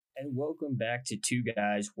and welcome back to Two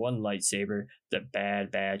Guys, One Lightsaber, the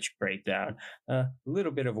Bad Batch Breakdown. A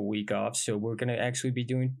little bit of a week off, so we're going to actually be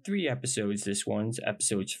doing 3 episodes this one's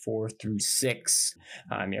episodes 4 through 6.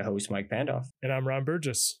 I'm your host, Mike Pandoff. And I'm Ron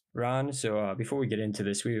Burgess. Ron, so before we get into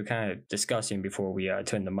this, we were kind of discussing before we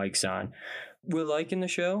turned the mics on. We're liking the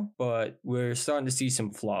show, but we're starting to see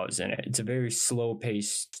some flaws in it. It's a very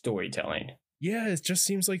slow-paced storytelling. Yeah, it just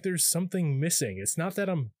seems like there's something missing. It's not that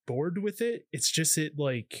I'm bored with it. It's just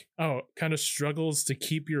kind of struggles to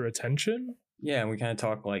keep your attention. Yeah, and we kind of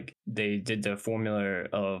talk like they did the formula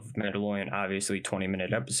of Mandalorian, obviously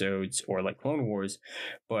 20-minute episodes or like Clone Wars.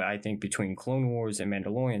 But I think between Clone Wars and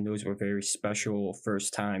Mandalorian, those were very special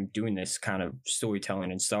first time doing this kind of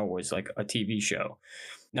storytelling in Star Wars, like a TV show.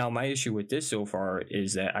 Now, my issue with this so far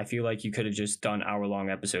is that I feel like you could have just done hour-long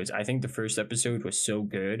episodes. I think the first episode was so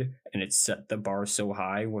good and it set the bar so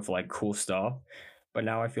high with like cool stuff. But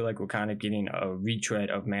now I feel like we're kind of getting a retread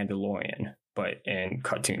of Mandalorian, but in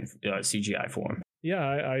cartoon CGI form. Yeah,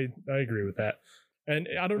 I agree with that. And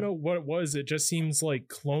I don't know what it was. It just seems like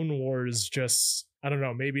Clone Wars just... I don't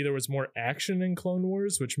know, maybe there was more action in Clone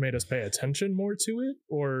Wars, which made us pay attention more to it.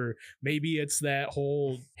 Or maybe it's that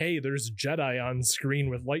whole, hey, there's Jedi on screen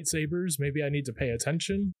with lightsabers. Maybe I need to pay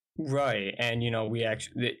attention. Right. And,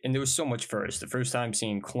 and there was so much first. The first time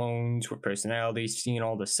seeing clones with personalities, seeing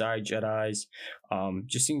all the side Jedis,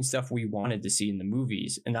 just seeing stuff we wanted to see in the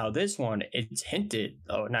movies. And now this one, it's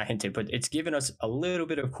not hinted, but it's given us a little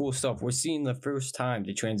bit of cool stuff. We're seeing the first time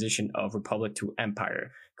the transition of Republic to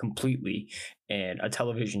Empire completely in a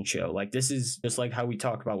television show. Like, this is just like how we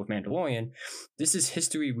talk about with Mandalorian. This is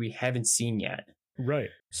history we haven't seen yet. Right.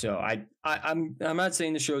 So I'm not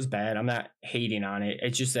saying the show's bad. I'm not hating on it.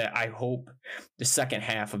 It's just that I hope the second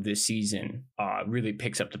half of this season really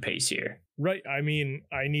picks up the pace here. Right. I mean,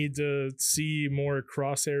 I need to see more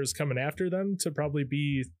crosshairs coming after them to probably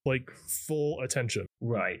be like full attention.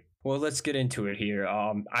 Right. Well, let's get into it here.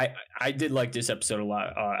 I did like this episode a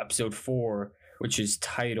lot. Episode 4, which is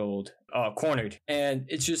titled Cornered. And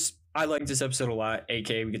it's just, I like this episode a lot.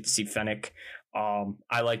 AKA, we get to see Fennec.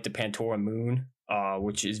 I like the Pantora moon,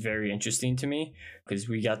 which is very interesting to me because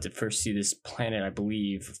we got to first see this planet, I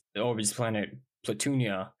believe, this planet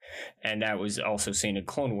Platunia, and that was also seen in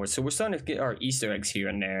Clone Wars. So we're starting to get our Easter eggs here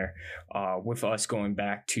and there, with us going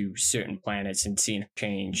back to certain planets and seeing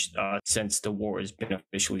change since the war has been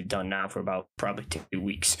officially done now for about probably 2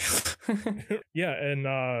 weeks. Yeah,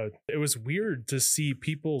 and it was weird to see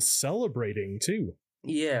people celebrating too.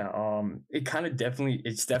 Yeah,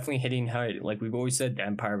 it's definitely hitting hard. Like we've always said, the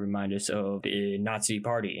Empire reminds us of the Nazi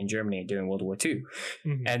Party in Germany during World War II.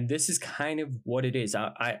 Mm-hmm. And this is kind of what it is.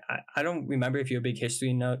 I don't remember if you're a big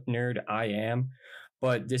history nerd. I am.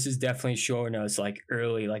 But this is definitely showing us like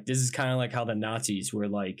early, like this is kind of like how the Nazis were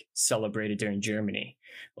like celebrated during Germany,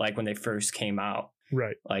 like when they first came out.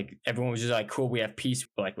 Right. Like everyone was just like, cool, we have peace.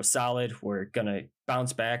 Like we're solid. We're going to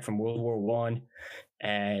bounce back from World War I.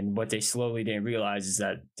 And what they slowly didn't realize is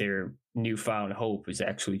that their newfound hope is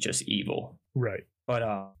actually just evil. Right.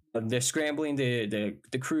 But they're scrambling. The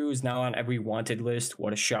crew is now on every wanted list.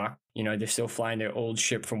 What a shock. They're still flying their old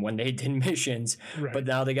ship from when they did missions. Right. But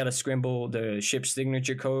now they got to scramble the ship's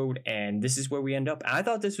signature code. And this is where we end up. I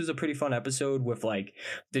thought this was a pretty fun episode with like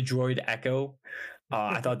the droid Echo.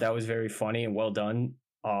 I thought that was very funny and well done.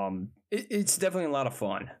 It's definitely a lot of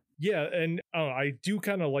fun. Yeah, and I do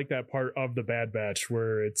kind of like that part of the Bad Batch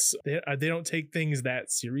where they don't take things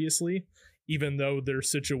that seriously, even though their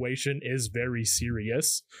situation is very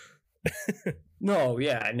serious. No,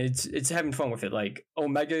 yeah, and it's having fun with it. Like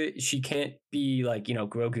Omega, she can't be like,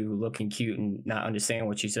 Grogu looking cute and not understand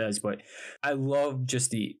what she says, but I love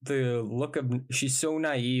just the look of, she's so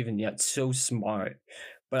naive and yet so smart.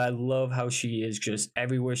 But I love how she is just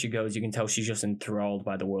everywhere she goes, you can tell she's just enthralled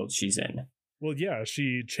by the world she's in. Well, yeah,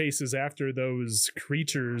 she chases after those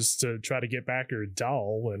creatures to try to get back her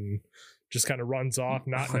doll and just kind of runs off,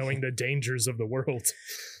 not knowing the dangers of the world.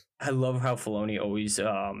 I love how Filoni always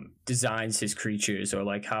designs his creatures, or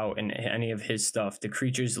like how in any of his stuff, the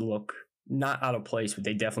creatures look not out of place, but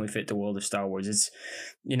they definitely fit the world of Star Wars. It's,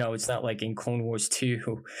 it's not like in Clone Wars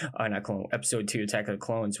 2, episode 2, Attack of the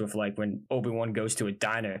Clones, with like when Obi-Wan goes to a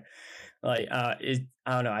diner. Like, I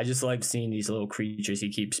don't know. I just like seeing these little creatures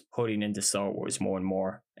he keeps putting into Star Wars more and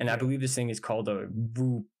more. And I believe this thing is called a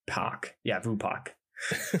Vupak. Yeah, Vupak.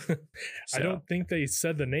 I don't think they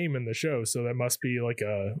said the name in the show, so that must be like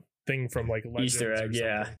a thing from like Legends Easter egg,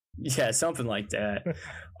 yeah, something like that.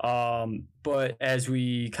 But as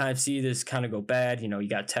we kind of see this kind of go bad, you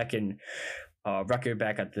got Tech and Wrecker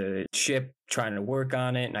back at the ship trying to work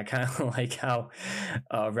on it. And I kind of like how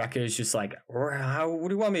Wrecker is just like, what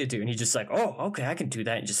do you want me to do? And he's just like, oh, okay, I can do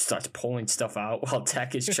that. And just starts pulling stuff out while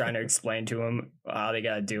Tech is trying to explain to him how they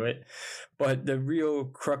got to do it. But the real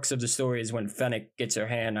crux of the story is when Fennec gets her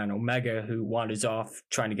hand on Omega, who wanders off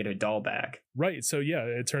trying to get her doll back. Right. So, yeah,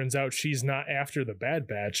 it turns out she's not after the Bad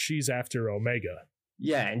Batch. She's after Omega.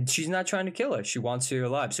 Yeah, and she's not trying to kill her. She wants her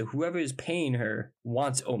alive. So whoever is paying her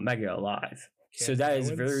wants Omega alive. So that is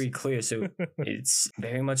very clear. So it's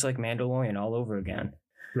very much like Mandalorian all over again.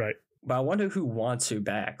 Right. But I wonder who wants her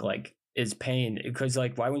back, like, is paying, because,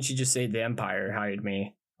 like, why wouldn't she just say the Empire hired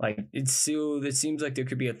me? Like, it seems like there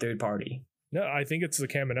could be a third party. No, I think it's the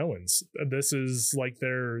Kaminoans. This is like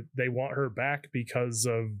they want her back because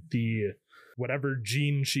of the whatever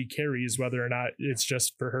gene she carries, whether or not it's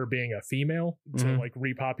just for her being a female to like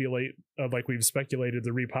repopulate, like we've speculated,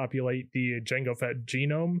 to repopulate the Jango Fett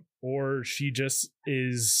genome, or she just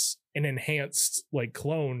is an enhanced like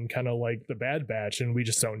clone, kind of like the Bad Batch, and we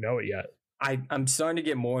just don't know it yet. I'm starting to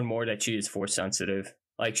get more and more that she is force sensitive.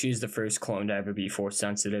 Like, she's the first clone to ever be force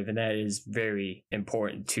sensitive, and that is very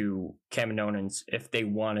important to Kaminoans if they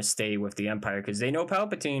want to stay with the Empire, because they know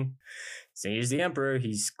Palpatine. So he's the Emperor.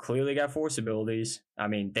 He's clearly got force abilities. I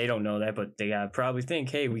mean, they don't know that, but they probably think,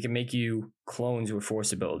 hey, we can make you clones with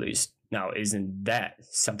force abilities. Now, isn't that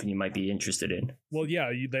something you might be interested in? Well,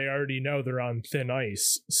 yeah, they already know they're on thin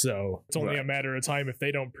ice, so it's only a matter of time. If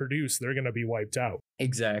they don't produce, they're going to be wiped out.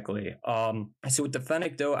 Exactly. So with the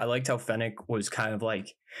Fennec, though, I liked how Fennec was kind of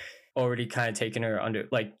like already kind of taking her under,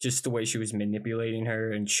 like, just the way she was manipulating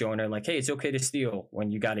her and showing her like, hey, it's okay to steal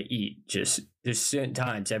when you got to eat. Just there's certain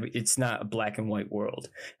times, it's not a black and white world.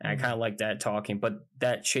 And I kind of like that talking, but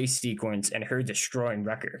that chase sequence and her destroying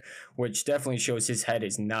Wrecker, which definitely shows his head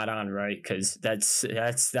is not on right, because that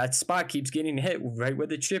spot keeps getting hit right where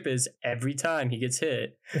the chip is every time he gets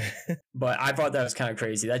hit. But I thought that was kind of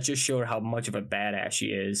crazy. That just showed how much of a badass she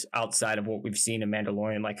is outside of what we've seen in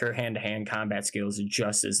Mandalorian. Like, her hand-to-hand combat skills are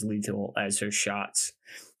just as lethal as her shots.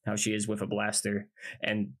 How she is with a blaster,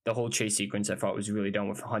 and the whole chase sequence I thought was really done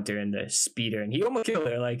with Hunter and the speeder, and he almost killed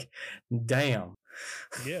her. Like, damn.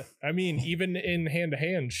 Yeah, I mean, even in hand to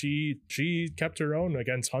hand, she kept her own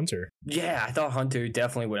against Hunter. Yeah, I thought Hunter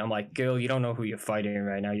definitely would. I'm like, girl, you don't know who you're fighting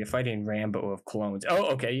right now. You're fighting Rambo of clones. Oh,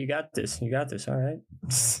 okay, you got this. All right.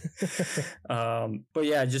 But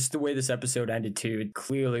yeah, just the way this episode ended too, it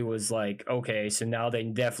clearly was like, okay, so now they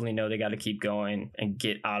definitely know they got to keep going and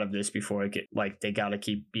get out of this before it they got to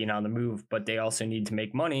keep being on the move. But they also need to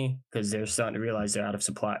make money because they're starting to realize they're out of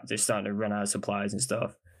supply. They're starting to run out of supplies and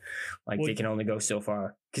stuff. Like, they can only go so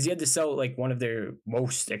far because he had to sell like one of their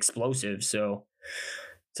most explosives. So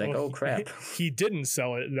it's like, oh crap. He didn't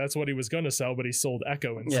sell it. That's what he was going to sell, but he sold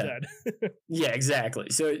Echo instead. Yeah, exactly.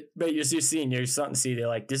 So, but you're starting to see, they're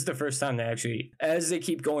like, this is the first time they actually, as they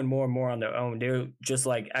keep going more and more on their own, they're just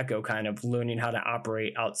like Echo, kind of learning how to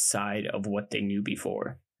operate outside of what they knew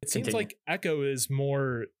before. It seems like Echo is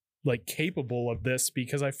more like capable of this,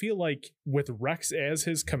 because I feel like with Rex as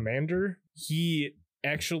his commander, he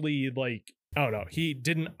actually, like, I don't know, he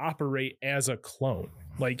didn't operate as a clone.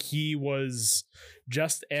 Like, he was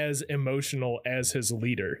just as emotional as his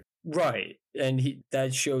leader. Right. And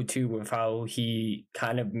that showed too with how he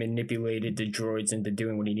kind of manipulated the droids into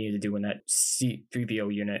doing what he needed to do in that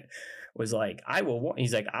C-3PO unit. Was like,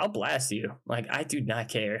 he's like, I'll blast you. Like, I do not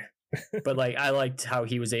care. But like, I liked how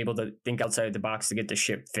he was able to think outside the box to get the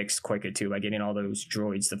ship fixed quicker too, by getting all those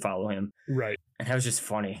droids to follow him. Right. And that was just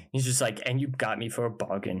funny. He's just like, and you got me for a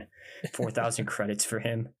bargain. 4,000 credits for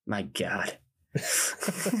him. My God.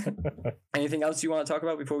 Anything else you want to talk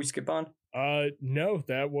about before we skip on? No,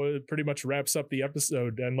 that pretty much wraps up the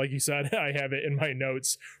episode. And like you said, I have it in my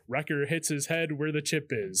notes. Wrecker hits his head where the chip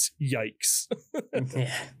is. Yikes.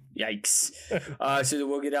 Yeah. Yikes. So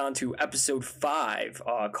we'll get on to episode 5,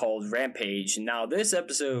 called Rampage. Now, this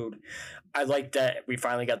episode, I like that we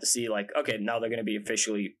finally got to see, like, okay, now they're going to be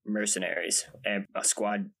officially mercenaries and a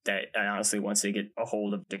squad that, honestly, once they get a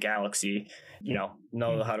hold of the galaxy,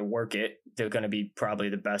 know how to work it, they're going to be probably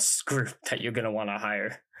the best group that you're going to want to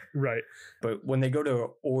hire. Right. But when they go to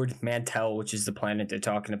Ord Mantell, which is the planet they're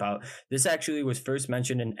talking about, this actually was first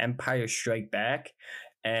mentioned in Empire Strike Back,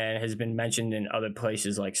 and has been mentioned in other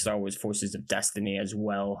places like Star Wars Forces of Destiny as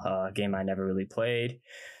well, a game I never really played.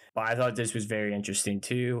 But I thought this was very interesting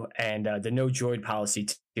too. And the no droid policy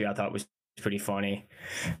too, I thought was pretty funny.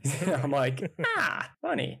 I'm like,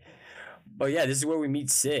 funny. But yeah, this is where we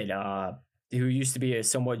meet Sid, who used to be a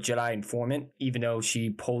somewhat Jedi informant, even though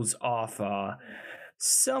she pulls off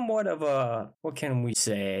somewhat of a, what can we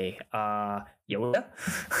say? Yoda.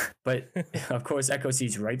 But of course, Echo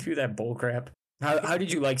sees right through that bullcrap. How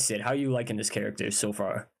did you like Sid? How are you liking this character so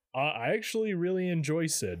far? I actually really enjoy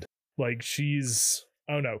Sid. Like, she's,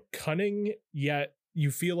 I don't know, cunning, yet you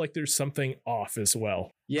feel like there's something off as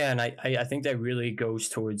well. Yeah, and I think that really goes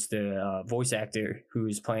towards the voice actor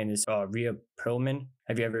who's playing this Rhea Perlman.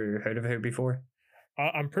 Have you ever heard of her before?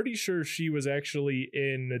 I'm pretty sure she was actually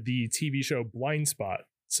in the TV show Blind Spot.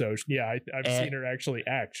 So yeah, I've seen her actually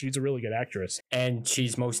act. She's a really good actress. And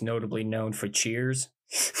she's most notably known for Cheers.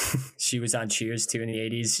 She was on Cheers too in the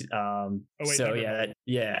 80s.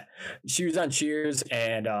 She was on Cheers,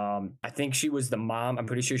 and I think she was the mom. I'm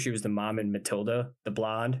pretty sure she was the mom in Matilda, the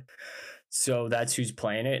blonde. So that's who's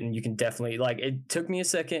playing it, and you can definitely, like, it took me a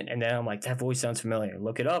second, and then I'm like, that voice sounds familiar.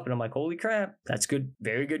 Look it up, and I'm like, holy crap, that's good,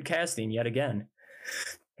 very good casting yet again.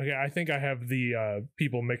 Okay, I think I have the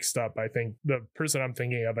people mixed up. I think the person I'm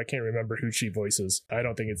thinking of, I can't remember who she voices. I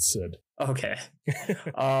don't think it's Sid. Okay.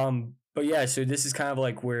 But yeah, so this is kind of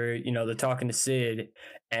like where, you know, they're talking to Sid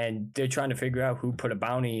and they're trying to figure out who put a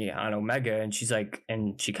bounty on Omega. And she's like,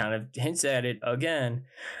 and she kind of hints at it again.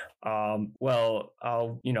 Well,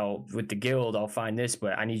 I'll, you know, with the guild, I'll find this,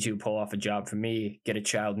 but I need you to pull off a job for me. Get a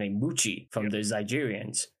child named Muchi from the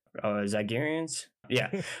Zygerians. Zygerians? Yeah,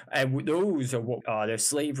 and those are their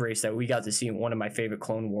slave race that we got to see in one of my favorite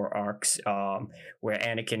Clone War arcs, where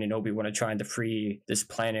Anakin and Obi-Wan are trying to free this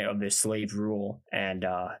planet of their slave rule. And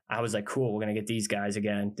I was like, cool, we're gonna get these guys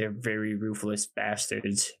again. They're very ruthless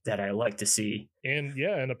bastards that I like to see. And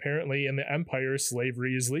yeah, and apparently in the Empire,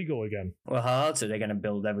 slavery is legal again. Well, how else are they gonna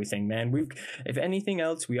build everything, man? If anything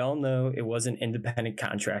else, we all know it wasn't independent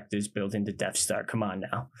contractors building the Death Star. Come on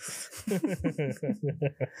now.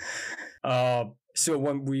 So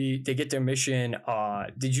when they get their mission,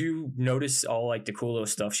 did you notice all like the cool little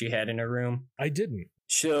stuff she had in her room? I didn't.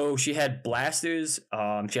 So she had blasters.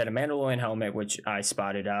 She had a Mandalorian helmet, which I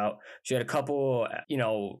spotted out. She had a couple,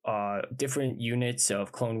 different units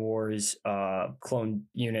of Clone Wars, clone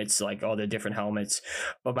units, like all the different helmets.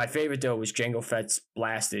 But my favorite though was Jango Fett's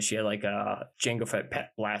blasters. She had like Jango Fett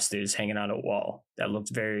pet blasters hanging on a wall that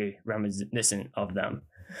looked very reminiscent of them.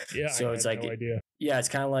 Yeah, so it's like, no idea. Yeah, it's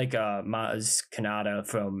kind of like Maz Kanata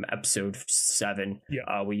from episode 7,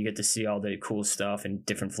 where you get to see all the cool stuff and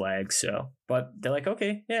different flags. So, but they're like,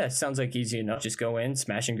 okay, yeah, it sounds like easy enough. Just go in,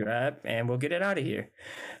 smash and grab, and we'll get it out of here.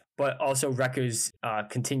 But also, Wreckers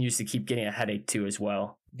continues to keep getting a headache too, as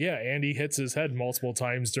well. Yeah, and he hits his head multiple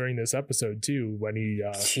times during this episode too. When he,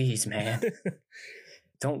 jeez, man.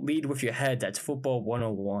 Don't lead with your head. That's football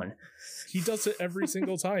 101. He does it every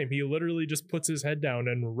single time. He literally just puts his head down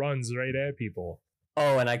and runs right at people.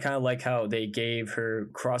 Oh, and I kind of like how they gave her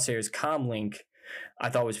Crosshair's comlink. I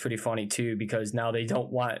thought was pretty funny too, because now they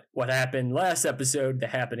don't want what happened last episode to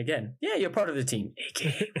happen again. Yeah, you're part of the team.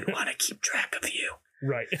 AKA, we want to keep track of you.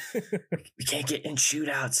 Right. We can't get in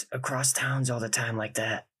shootouts across towns all the time like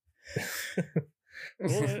that.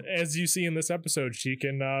 Well, as you see in this episode, she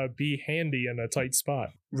can be handy in a tight spot.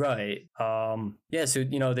 Right. Yeah, so,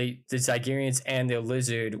 you know, the Zygerians and their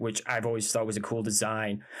lizard, which I've always thought was a cool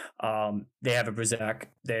design, they have a Berserk,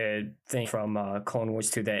 the thing from Clone Wars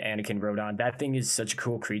 2 that Anakin rode on. That thing is such a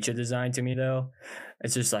cool creature design to me, though.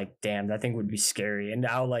 It's just like, damn, that thing would be scary. And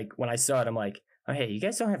now, like, when I saw it, I'm like, oh, hey, you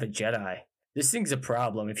guys don't have a Jedi. This thing's a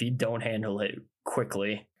problem if you don't handle it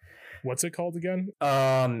quickly. What's it called again?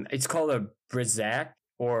 It's called a Brizak,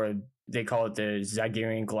 or they call it the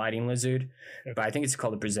Zygerian gliding lizard, but I think it's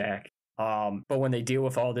called a Brizak. But when they deal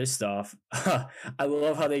with all this stuff, I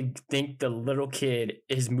love how they think the little kid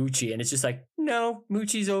is Muchi, and it's just like, no,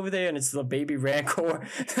 Muchi's over there, and it's the baby Rancor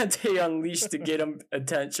that they unleashed to get him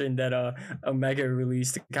attention that Omega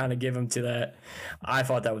released to kind of give him to that. I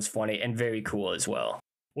thought that was funny and very cool as well.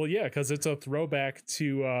 Well, yeah, because it's a throwback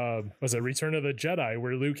to, was it Return of the Jedi,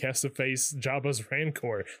 where Luke has to face Jabba's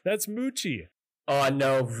Rancor. That's Muchi. Oh,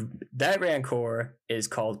 no, that Rancor is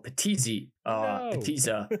called Patizi,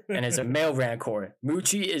 Patiza, and it's a male Rancor.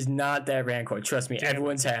 Muchi is not that Rancor. Trust me,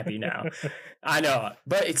 everyone's happy now. I know,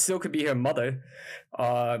 but it still could be her mother.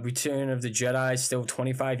 Return of the Jedi is still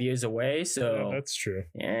 25 years away, so... Yeah, that's true.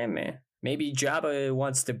 Yeah, man. Maybe Jabba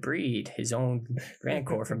wants to breed his own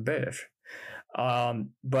Rancor from birth. But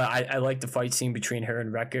I like the fight scene between her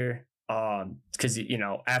and Wrecker, because, you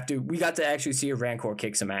know, after we got to actually see a Rancor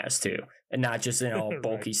kick some ass too, and not just in all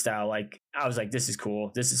bulky style like I was like, this is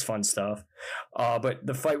cool. This is fun stuff. But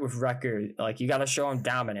the fight with Wrecker, like, you got to show him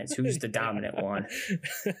dominance. Who's the dominant one?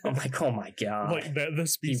 I'm like, oh my God. Like, the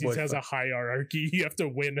species has a hierarchy. You have to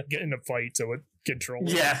win in a fight to control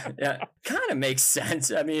it. Yeah. Kind of makes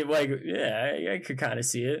sense. I mean, like, yeah, I could kind of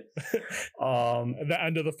see it. At the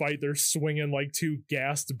end of the fight, they're swinging like two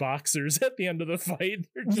gassed boxers at the end of the fight.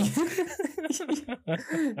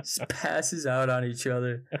 Just passes out on each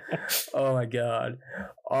other. Oh my God.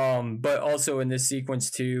 But also in this sequence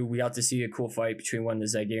too, we got to see a cool fight between one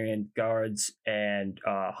of the Zygerian guards and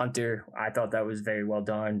Hunter. I thought that was very well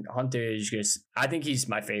done. Hunter is just, I think he's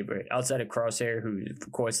my favorite outside of Crosshair, who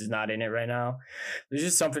of course is not in it right now. There's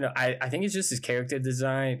just something, I think it's just his character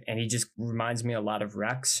design, and he just reminds me a lot of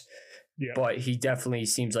Rex. Yeah. But he definitely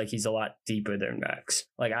seems like he's a lot deeper than Rex.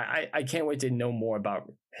 Like, I can't wait to know more about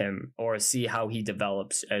him or see how he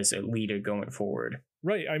develops as a leader going forward.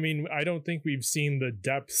 Right. I mean, I don't think we've seen the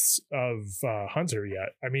depths of Hunter yet.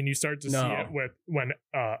 I mean, you start to see it when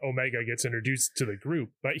Omega gets introduced to the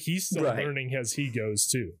group, but he's still learning as he goes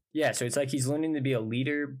too. Yeah, so it's like he's learning to be a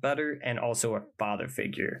leader better and also a father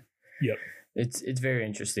figure. Yep. It's very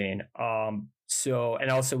interesting. So, and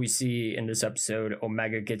also we see in this episode,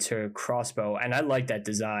 Omega gets her crossbow, and I like that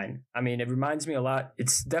design. I mean, it reminds me a lot.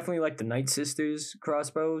 It's definitely like the Night Sisters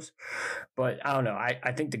crossbows, but I don't know.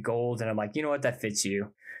 I think the gold, and I'm like, you know what, that fits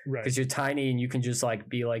you. Right. Because you're tiny and you can just like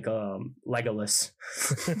be like Legolas.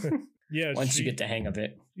 Yeah. Once you get the hang of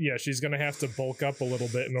it. Yeah, she's going to have to bulk up a little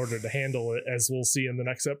bit in order to handle it, as we'll see in the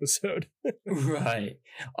next episode. Right.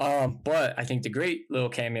 But I think the great little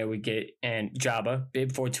cameo we get, and Jabba,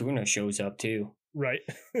 Bib Fortuna shows up too. Right.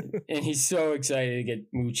 And he's so excited to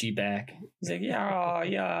get Moochie back. He's like,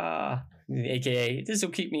 yeah. AKA, this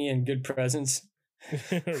will keep me in good presence.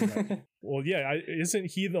 Right. Well, yeah,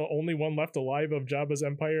 isn't he the only one left alive of Jabba's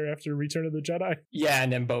empire after Return of the Jedi? Yeah,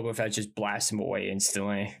 and then Boba Fett just blasts him away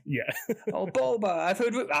instantly. Yeah. Oh, Boba, I've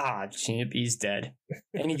heard... he's dead.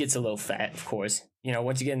 And he gets a little fat, of course. You know,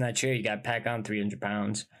 once you get in that chair, you got to pack on 300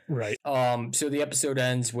 pounds. Right. So the episode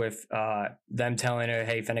ends with them telling her,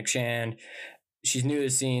 hey, Fennec Shand, she's new to the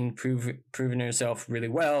scene, proving herself really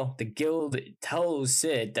well. The guild tells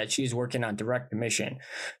Sid that she's working on direct commission.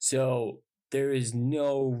 So there is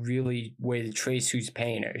no really way to trace who's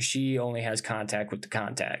paying her. She only has contact with the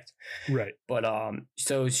contact. Right. But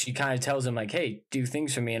so she kind of tells him like, hey, do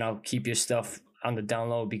things for me and I'll keep your stuff on the down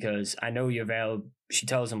low because I know you're valuable. She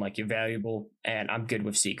tells him like, you're valuable and I'm good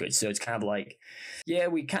with secrets. So it's kind of like, yeah,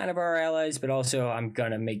 we kind of are allies, but also I'm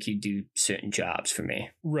going to make you do certain jobs for me.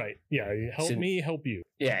 Right. Yeah. Help me, help you.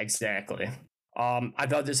 Yeah, exactly. I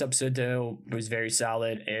thought this episode though was very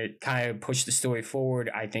solid. It kind of pushed the story forward,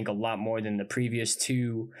 I think, a lot more than the previous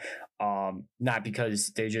two. Not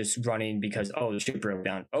because they're just running because, the ship broke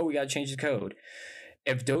down. Oh, we got to change the code.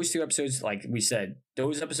 If those two episodes, like we said,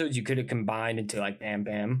 those episodes you could have combined into like Bam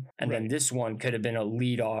Bam, and then this one could have been a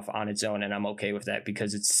lead off on its own, and I'm okay with that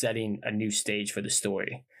because it's setting a new stage for the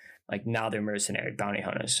story. Like now they're mercenary bounty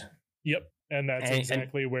hunters. Yep. And that's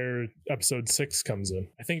exactly where episode 6 comes in.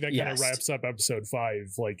 I think that kind of wraps up episode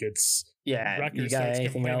 5. Like it's Wrecker you got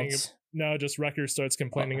anything else? No, just Wrecker starts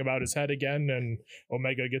complaining about his head again, and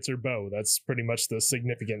Omega gets her bow. That's pretty much the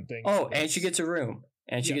significant thing. Oh, and she gets a room.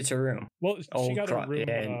 Well, she got a room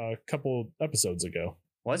a couple episodes ago.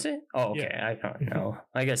 Was it? Oh, okay. Yeah. I don't know.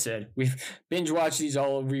 Like I said, we've binge watched these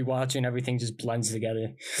all rewatching. Everything just blends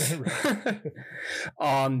together.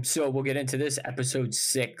 So we'll get into this episode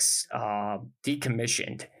 6,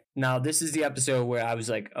 Decommissioned. Now, this is the episode where I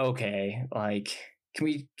was like, okay, like, can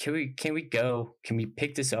we go? Can we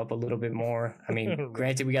pick this up a little bit more? I mean,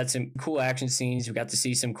 granted, we got some cool action scenes. We got to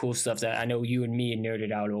see some cool stuff that I know you and me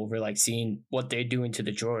nerded out over, like seeing what they're doing to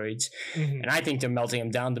the droids. Mm-hmm. And I think they're melting them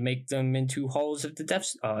down to make them into hulls of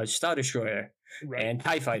the Star Destroyer and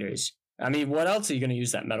TIE fighters. I mean, what else are you going to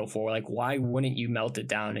use that metal for? Like, why wouldn't you melt it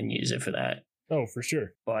down and use it for that? Oh, for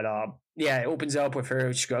sure. But yeah, it opens up with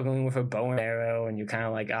her struggling with her bow and arrow, and you're kind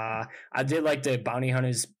of like, I did like the bounty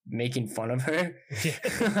hunters making fun of her,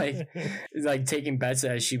 like taking bets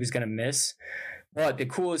that she was gonna miss. But the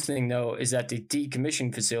coolest thing though is that the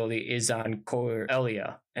decommissioned facility is on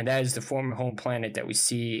Corellia, and that is the former home planet that we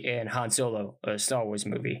see in Han Solo, a Star Wars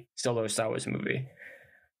movie. So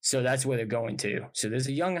that's where they're going to. So there's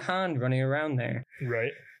a young Han running around there,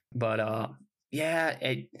 right? But yeah,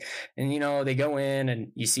 and you know, they go in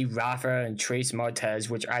and you see Rafa and Trace Martez,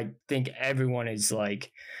 which I think everyone is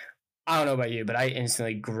like, I don't know about you, but I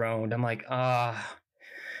instantly groaned. I'm like,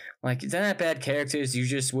 like, they're not bad characters. You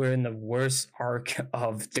just were in the worst arc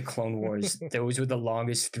of the Clone Wars. Those were the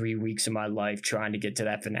longest 3 weeks of my life trying to get to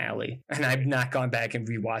that finale. And I've not gone back and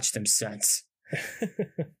rewatched them since.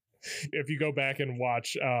 If you go back and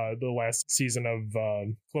watch the last season of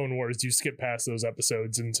Clone Wars, you skip past those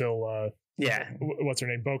episodes until what's her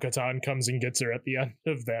name, Bo-Katan comes and gets her at the end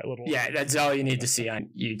of that little. Yeah, that's all you need to see on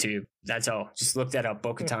YouTube. That's all. Just look that up.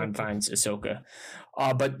 Bo-Katan finds Ahsoka.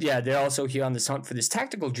 But yeah, they're also here on this hunt for this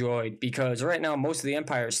tactical droid because right now most of the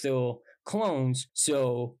Empire is still clones,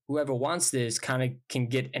 so whoever wants this kind of can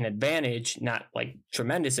get an advantage, not like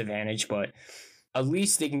tremendous advantage, but at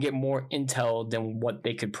least they can get more intel than what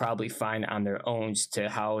they could probably find on their own to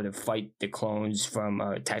how to fight the clones from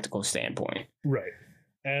a tactical standpoint. Right.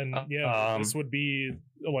 And this would be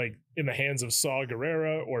like in the hands of Saw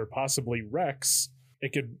Gerrera or possibly Rex.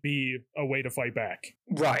 It could be a way to fight back.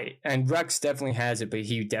 Right. And Rex definitely has it, but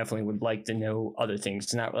he definitely would like to know other things.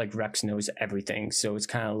 It's not like Rex knows everything. So it's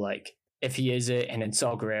kind of like, if he is it, and in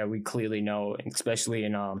Saw Gerrera, we clearly know, especially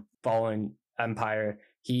in Fallen Empire,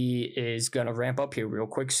 he is going to ramp up here real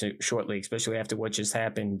quick shortly, especially after what just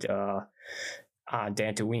happened on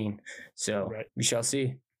Dantooine. So we shall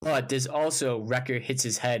see. But there's also Wrecker hits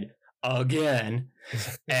his head again,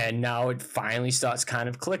 and now it finally starts kind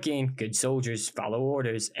of clicking. Good soldiers follow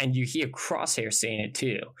orders, and you hear Crosshair saying it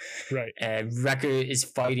too. Right. And Wrecker is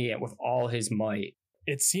fighting it with all his might.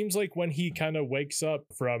 It seems like when he kind of wakes up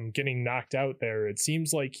from getting knocked out there, it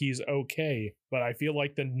seems like he's okay. But I feel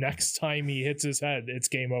like the next time he hits his head, it's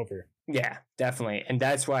game over. Yeah, definitely. And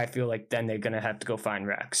that's why I feel like then they're going to have to go find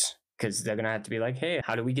Rex. Because they're going to have to be like, hey,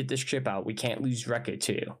 how do we get this chip out? We can't lose Wrecker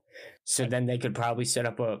too. So then they could probably set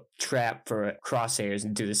up a trap for Crosshairs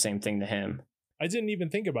and do the same thing to him. I didn't even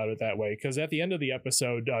think about it that way, because at the end of the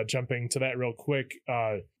episode, jumping to that real quick,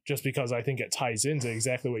 just because I think it ties into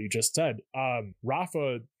exactly what you just said,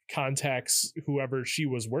 Rafa contacts whoever she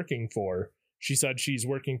was working for. She said she's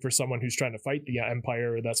working for someone who's trying to fight the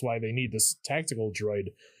Empire. That's why they need this tactical droid.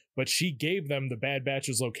 But she gave them the Bad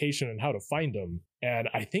Batch's location and how to find them. And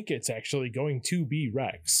I think it's actually going to be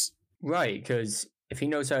Rex. Right, because if he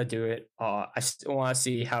knows how to do it, I still want to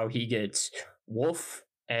see how he gets Wolf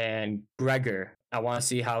and Gregor. I want to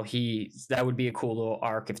see how that would be a cool little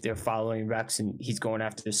arc if they're following Rex and he's going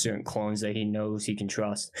after certain clones that he knows he can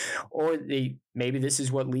trust. Or maybe this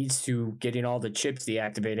is what leads to getting all the chips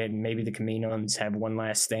deactivated, and maybe the Kaminoans have one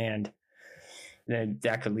last stand. Then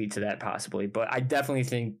that could lead to that possibly. But I definitely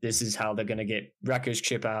think this is how they're going to get Wrecker's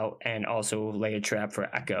chip out and also lay a trap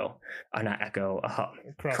for Echo. Not Echo,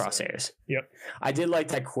 Crosshairs. Yep. I did like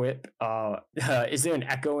that quip. Is there an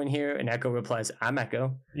Echo in here? And Echo replies, I'm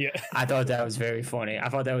Echo. Yeah. I thought that was very funny. I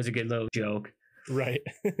thought that was a good little joke. Right.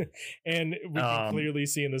 And we can clearly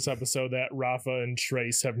see in this episode that Rafa and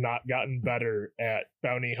Trace have not gotten better at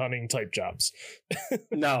bounty hunting type jobs.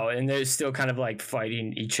 No, and they're still kind of like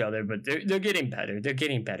fighting each other, but they're getting better. They're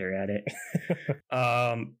getting better at it.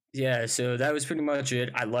 Yeah, so that was pretty much it.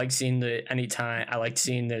 I like seeing the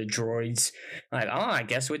droids like, oh, I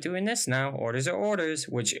guess we're doing this now. Orders are orders,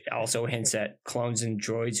 which also hints at clones and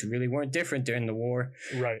droids really weren't different during the war.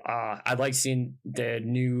 Right. I like seeing the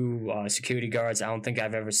new security guards. I don't think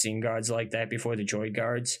I've ever seen guards like that before, the droid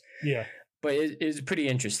guards. Yeah. But it's pretty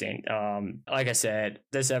interesting. Like I said,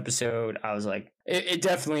 this episode, I was like, it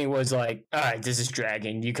definitely was like, all right, this is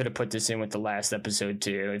dragging. You could have put this in with the last episode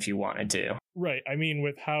too if you wanted to. Right. I mean,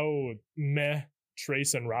 with how meh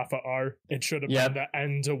Trace and Rafa are, it should have been the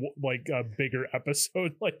end to like a bigger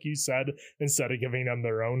episode, like you said, instead of giving them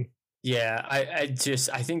their own. Yeah, I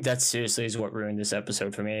think that seriously is what ruined this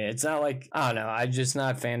episode for me. It's not like, I don't know, I'm just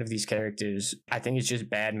not a fan of these characters. I think it's just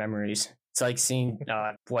bad memories. It's like seeing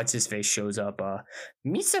what's his face shows up.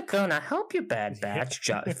 Misa gonna help you, Bad Batch.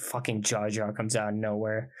 Fucking Jar Jar comes out of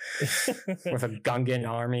nowhere with a Gungan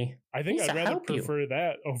army. I think I'd rather prefer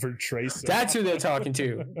that over Trace. That's who they're talking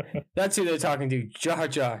to. That's who they're talking to. Jar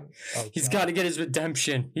Jar. He's got to get his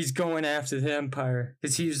redemption. He's going after the Empire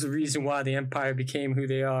because he's the reason why the Empire became who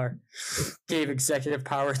they are. Gave executive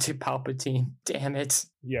power to Palpatine. Damn it.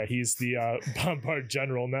 Yeah, he's the Bombard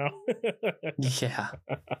General now. Yeah.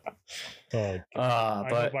 But I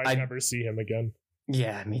hope I never see him again.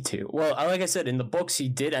 Yeah, me too. Well, like I said, in the books, he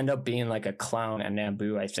did end up being like a clown at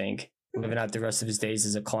Naboo, I think. Living out the rest of his days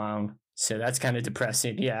as a clown. So that's kind of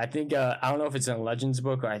depressing. Yeah, I think, I don't know if it's in a Legends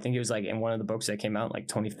book or I think it was like in one of the books that came out in like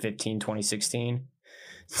 2015, 2016.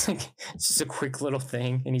 It's like, it's just a quick little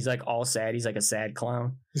thing. And he's like all sad. He's like a sad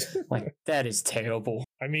clown. Like, that is terrible.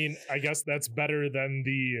 I mean, I guess that's better than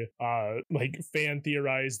the like fan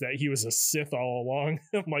theorized that he was a Sith all along.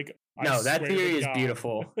 I'm like, no, that theory is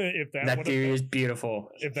beautiful. If that theory is beautiful.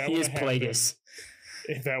 If that he is Plagueis.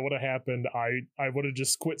 if that would have happened, I would have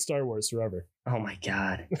just quit Star Wars forever. Oh my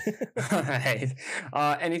God. All right.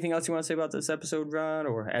 Anything else you want to say about this episode, Ron,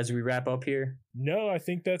 or as we wrap up here? No, I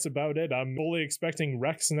think that's about it. I'm fully expecting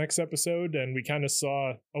Rex next episode, and we kind of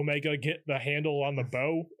saw Omega get the handle on the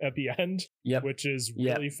bow at the end, which is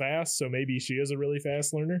really fast. So maybe she is a really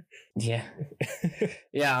fast learner. Yeah.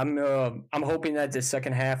 Yeah, I'm hoping that the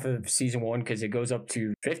second half of season 1, because it goes up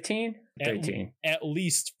to 15, 13. At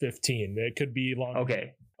least 15. It could be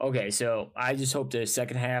longer. Okay, so I just hope the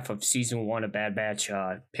second half of season 1 of Bad Batch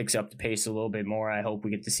picks up the pace a little bit more. I hope we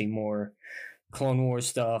get to see more Clone Wars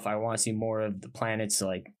stuff. I want to see more of the planets.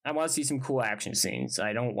 Like, I want to see some cool action scenes.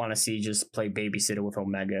 I don't want to see just play babysitter with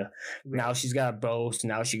Omega. Right. Now she's got a bow, so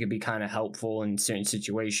now she could be kind of helpful in certain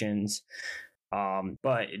situations.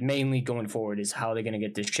 But mainly going forward is how they're going to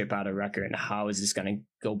get this chip out of Wrecker, and how is this going to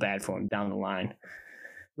go bad for him down the line.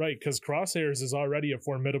 Right, because Crosshairs is already a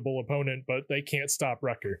formidable opponent, but they can't stop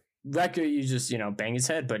Wrecker. Wrecker, you just, bang his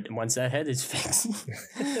head, but once that head is fixed,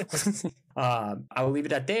 I will leave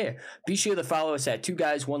it at there. Be sure to follow us at 2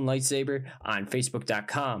 Guys 1 Lightsaber on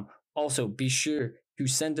Facebook.com. Also, be sure to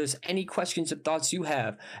send us any questions or thoughts you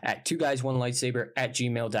have at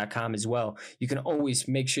 2guys1lightsaber@gmail.com as well. You can always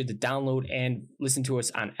make sure to download and listen to us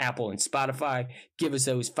on Apple and Spotify. Give us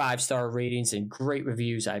those 5-star ratings and great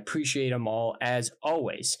reviews. I appreciate them all as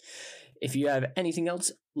always. If you have anything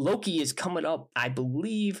else, Loki is coming up, I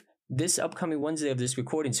believe, this upcoming Wednesday of this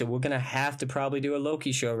recording. So we're going to have to probably do a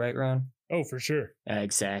Loki show, right, Ron? Oh, for sure.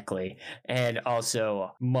 Exactly. And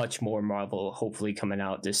also much more Marvel hopefully coming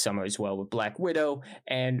out this summer as well with Black Widow.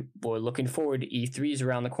 And we're looking forward to E3's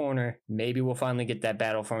around the corner. Maybe we'll finally get that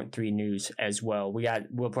Battlefront 3 news as well.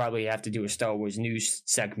 We'll probably have to do a Star Wars news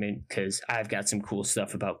segment because I've got some cool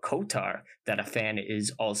stuff about KOTOR that a fan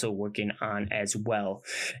is also working on as well.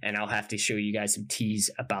 And I'll have to show you guys some tease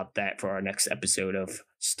about that for our next episode of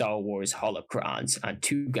Star Wars Holocrons on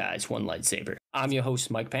 2 Guys 1 Lightsaber. I'm your host,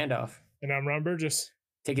 Mike Pandoff. And I'm Ron Burgess.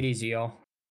 Take it easy, y'all.